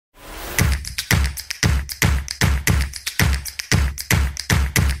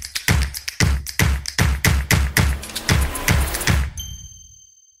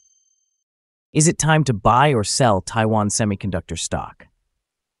Is it time to buy or sell Taiwan Semiconductor stock?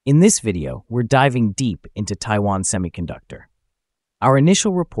 In this video, we're diving deep into Taiwan Semiconductor. Our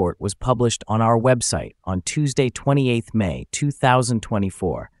initial report was published on our website on Tuesday, 28th May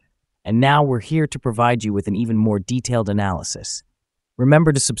 2024, and now we're here to provide you with an even more detailed analysis.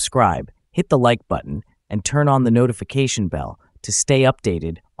 Remember to subscribe, hit the like button, and turn on the notification bell to stay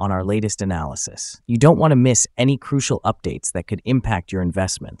updated on our latest analysis. You don't want to miss any crucial updates that could impact your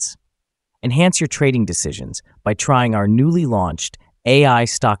investments. Enhance your trading decisions by trying our newly launched AI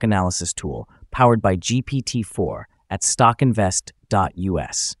stock analysis tool powered by GPT-4 at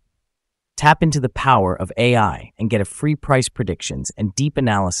StockInvest.us. Tap into the power of AI and get a free price predictions and deep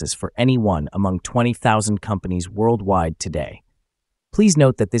analysis for any one among 20,000 companies worldwide today. Please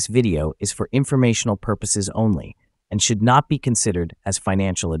note that this video is for informational purposes only and should not be considered as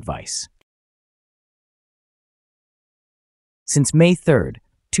financial advice. Since May 3rd,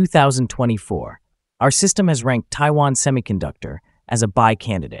 2024, our system has ranked Taiwan Semiconductor as a buy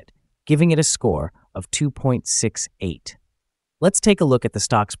candidate, giving it a score of 2.68. Let's take a look at the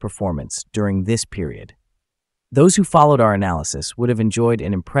stock's performance during this period. Those who followed our analysis would have enjoyed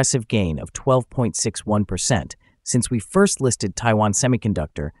an impressive gain of 12.61% since we first listed Taiwan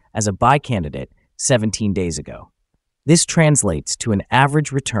Semiconductor as a buy candidate 17 days ago. This translates to an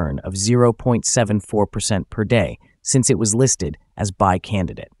average return of 0.74% per day since it was listed as buy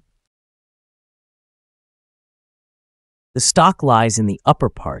candidate. The stock lies in the upper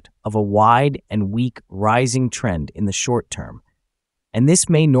part of a wide and weak rising trend in the short term, and this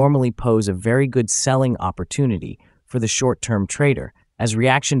may normally pose a very good selling opportunity for the short-term trader, as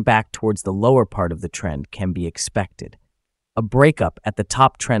reaction back towards the lower part of the trend can be expected. A breakup at the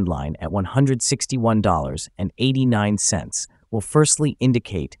top trend line at $161.89 will firstly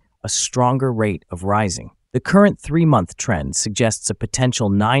indicate a stronger rate of rising. The current 3-month trend suggests a potential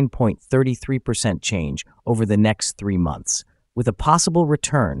 9.33% change over the next 3 months, with a possible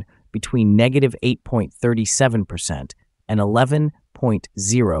return between negative 8.37% and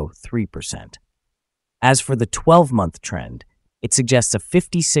 11.03%. As for the 12-month trend, it suggests a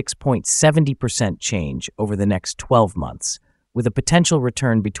 56.70% change over the next 12 months, with a potential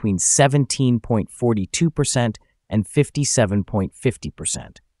return between 17.42% and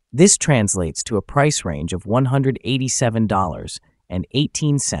 57.50%. This translates to a price range of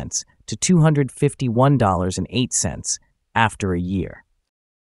 $187.18 to $251.08 after a year.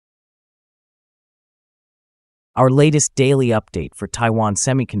 Our latest daily update for Taiwan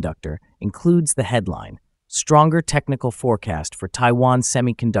Semiconductor includes the headline, Stronger Technical Forecast for Taiwan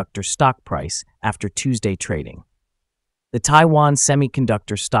Semiconductor Stock Price After Tuesday Trading. The Taiwan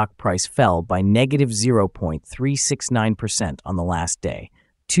Semiconductor stock price fell by negative 0.369% on the last day,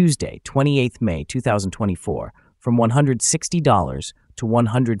 Tuesday, 28th May 2024, from $160 to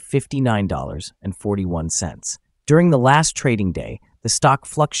 $159.41. During the last trading day, the stock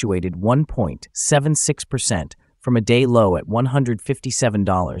fluctuated 1.76% from a day low at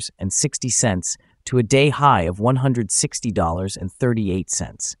 $157.60 to a day high of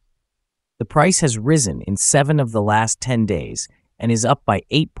 $160.38. The price has risen in 7 of the last 10 days and is up by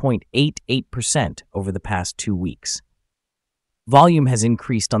 8.88% over the past 2 weeks. Volume has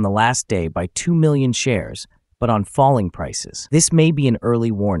increased on the last day by 2 million shares, but on falling prices. This may be an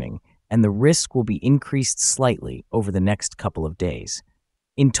early warning, and the risk will be increased slightly over the next couple of days.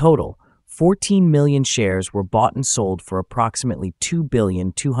 In total, 14 million shares were bought and sold for approximately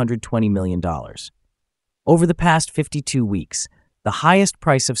 $2.220 billion. Over the past 52 weeks, the highest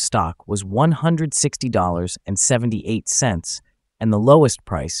price of stock was $160.78, and the lowest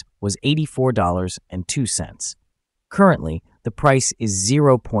price was $84.02. Currently, the price is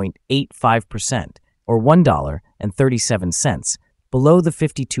 0.85%, or $1.37, below the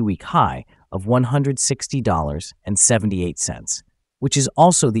 52-week high of $160.78, which is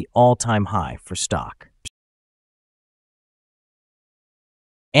also the all-time high for stock.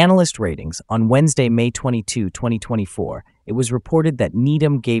 Analyst ratings on Wednesday, May 22, 2024, it was reported that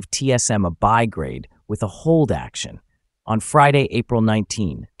Needham gave TSM a buy grade with a hold action. On Friday, April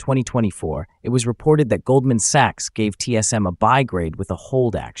 19, 2024, it was reported that Goldman Sachs gave TSM a buy grade with a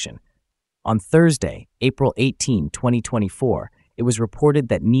hold action. On Thursday, April 18, 2024, it was reported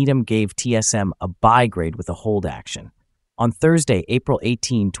that Needham gave TSM a buy grade with a hold action. On Thursday, April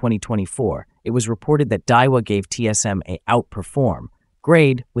 18, 2024, it was reported that Daiwa gave TSM a outperform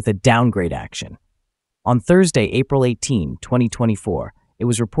grade with a downgrade action. On Thursday, April 18, 2024, it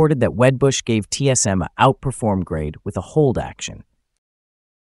was reported that Wedbush gave TSM an outperform grade with a hold action.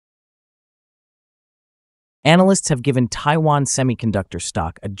 Analysts have given Taiwan Semiconductor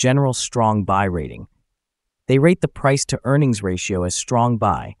stock a general strong buy rating. They rate the price-to-earnings ratio as strong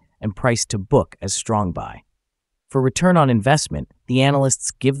buy and price to book as strong buy. For return on investment, the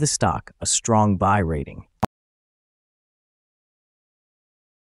analysts give the stock a strong buy rating.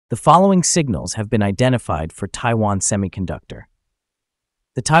 The following signals have been identified for Taiwan Semiconductor.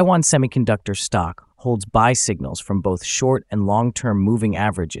 The Taiwan Semiconductor stock holds buy signals from both short and long-term moving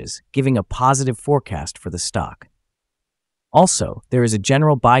averages, giving a positive forecast for the stock. Also, there is a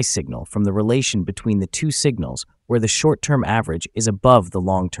general buy signal from the relation between the two signals where the short-term average is above the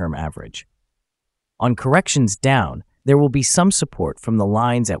long-term average. On corrections down, there will be some support from the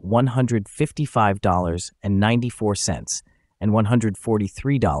lines at $155.94 and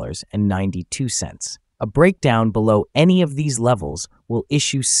 $143.92. A breakdown below any of these levels will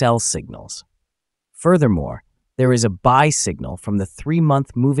issue sell signals. Furthermore, there is a buy signal from the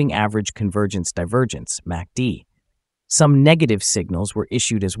 3-month moving average convergence divergence, MACD. Some negative signals were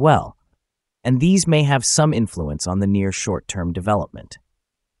issued as well, and these may have some influence on the near short-term development.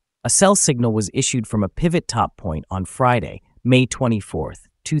 A sell signal was issued from a pivot top point on Friday, May 24,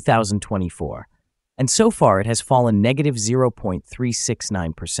 2024, and so far it has fallen negative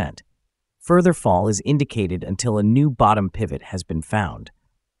 0.369%. Further fall is indicated until a new bottom pivot has been found.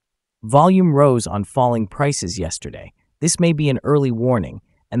 Volume rose on falling prices yesterday. This may be an early warning,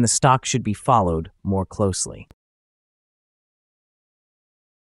 and the stock should be followed more closely.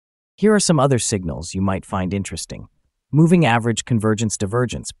 Here are some other signals you might find interesting. Moving average convergence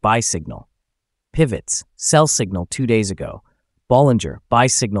divergence, buy signal. Pivots, sell signal 2 days ago. Bollinger, buy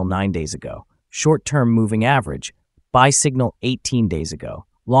signal 9 days ago. Short-term moving average, buy signal 18 days ago.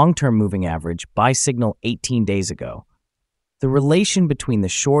 Long-term moving average, buy signal 18 days ago. The relation between the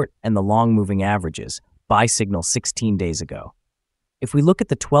short and the long moving averages, buy signal 16 days ago. If we look at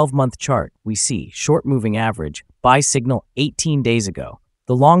the 12-month chart, we see short moving average, buy signal 18 days ago.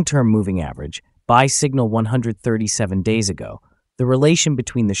 The long-term moving average, buy signal 137 days ago. The relation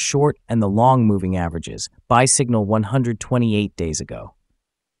between the short and the long moving averages, buy signal 128 days ago.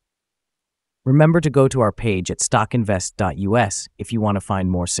 Remember to go to our page at StockInvest.us if you want to find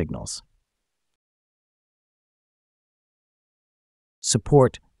more signals.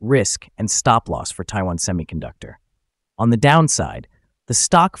 Support, risk, and stop loss for Taiwan Semiconductor. On the downside, the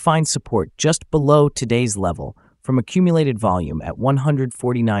stock finds support just below today's level from accumulated volume at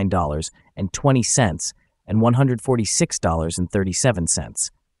 $149.20 and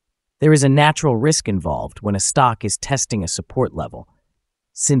 $146.37. There is a natural risk involved when a stock is testing a support level,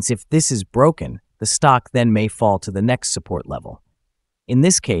 since if this is broken, the stock then may fall to the next support level. In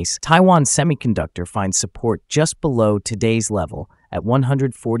this case, Taiwan Semiconductor finds support just below today's level at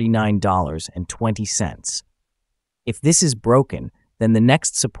 $149.20. If this is broken, then the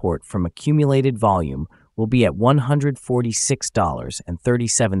next support from accumulated volume will be at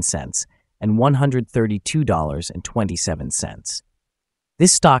 $146.37 and $132.27.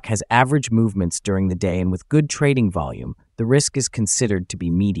 This stock has average movements during the day, and with good trading volume, the risk is considered to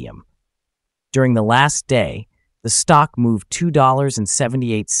be medium. During the last day, the stock moved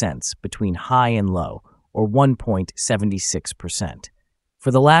 $2.78 between high and low, or 1.76%.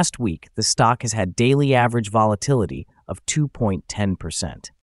 For the last week, the stock has had daily average volatility of 2.10%.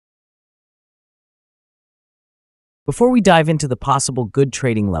 Before we dive into the possible good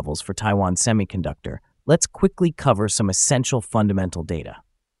trading levels for Taiwan Semiconductor, let's quickly cover some essential fundamental data.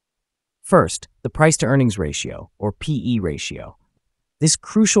 First, the price-to-earnings ratio, or PE ratio. This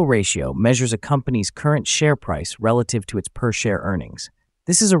crucial ratio measures a company's current share price relative to its per-share earnings.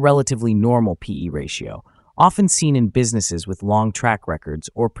 This is a relatively normal PE ratio, often seen in businesses with long track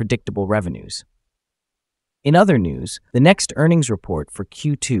records or predictable revenues. In other news, the next earnings report for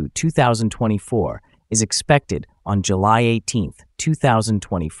Q2 2024 is expected on July 18,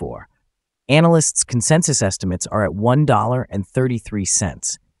 2024. Analysts' consensus estimates are at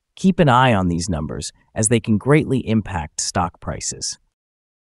 $1.33. Keep an eye on these numbers, as they can greatly impact stock prices.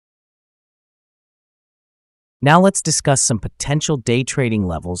 Now let's discuss some potential day trading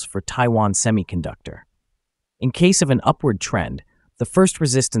levels for Taiwan Semiconductor. In case of an upward trend, the first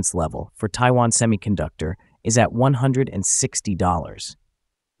resistance level for Taiwan Semiconductor is at $160.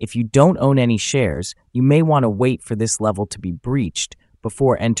 If you don't own any shares, you may want to wait for this level to be breached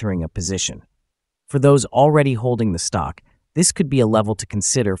before entering a position. For those already holding the stock, this could be a level to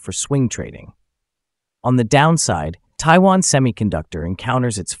consider for swing trading. On the downside, Taiwan Semiconductor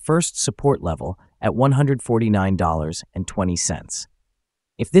encounters its first support level at $149.20.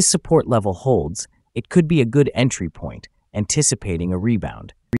 If this support level holds, it could be a good entry point, anticipating a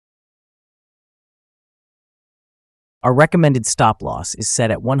rebound. Our recommended stop loss is set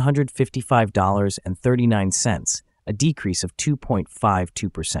at $155.39, a decrease of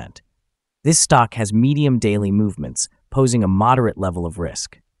 2.52%. This stock has medium daily movements, posing a moderate level of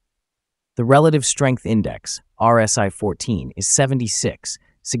risk. The relative strength index, RSI 14, is 76,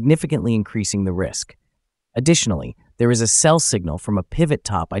 significantly increasing the risk. Additionally, there is a sell signal from a pivot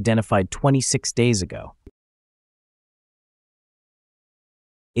top identified 26 days ago.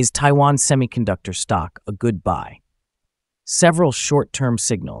 Is Taiwan Semiconductor stock a good buy? Several short-term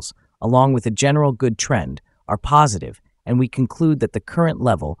signals, along with a general good trend, are positive, and we conclude that the current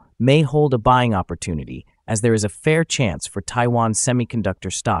level may hold a buying opportunity as there is a fair chance for Taiwan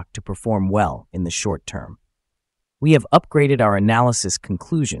Semiconductor stock to perform well in the short term. We have upgraded our analysis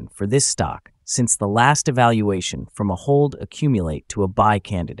conclusion for this stock since the last evaluation from a hold accumulate to a buy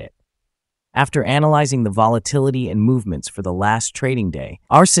candidate. After analyzing the volatility and movements for the last trading day,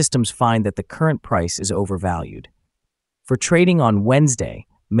 our systems find that the current price is overvalued. For trading on Wednesday,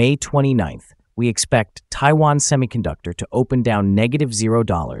 May 29th, we expect Taiwan Semiconductor to open down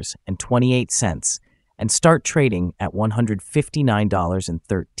 -$0.28 and start trading at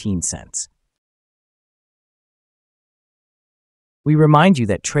 $159.13. We remind you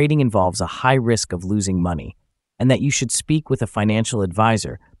that trading involves a high risk of losing money and that you should speak with a financial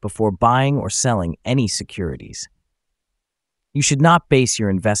advisor before buying or selling any securities. You should not base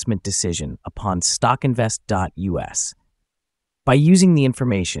your investment decision upon StockInvest.us. By using the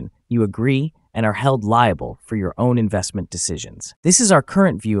information, you agree and are held liable for your own investment decisions. This is our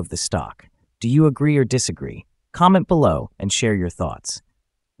current view of the stock. Do you agree or disagree? Comment below and share your thoughts.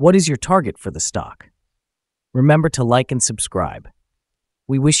 What is your target for the stock? Remember to like and subscribe.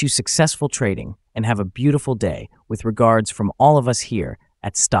 We wish you successful trading and have a beautiful day with regards from all of us here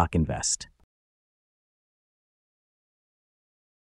at Stock Invest.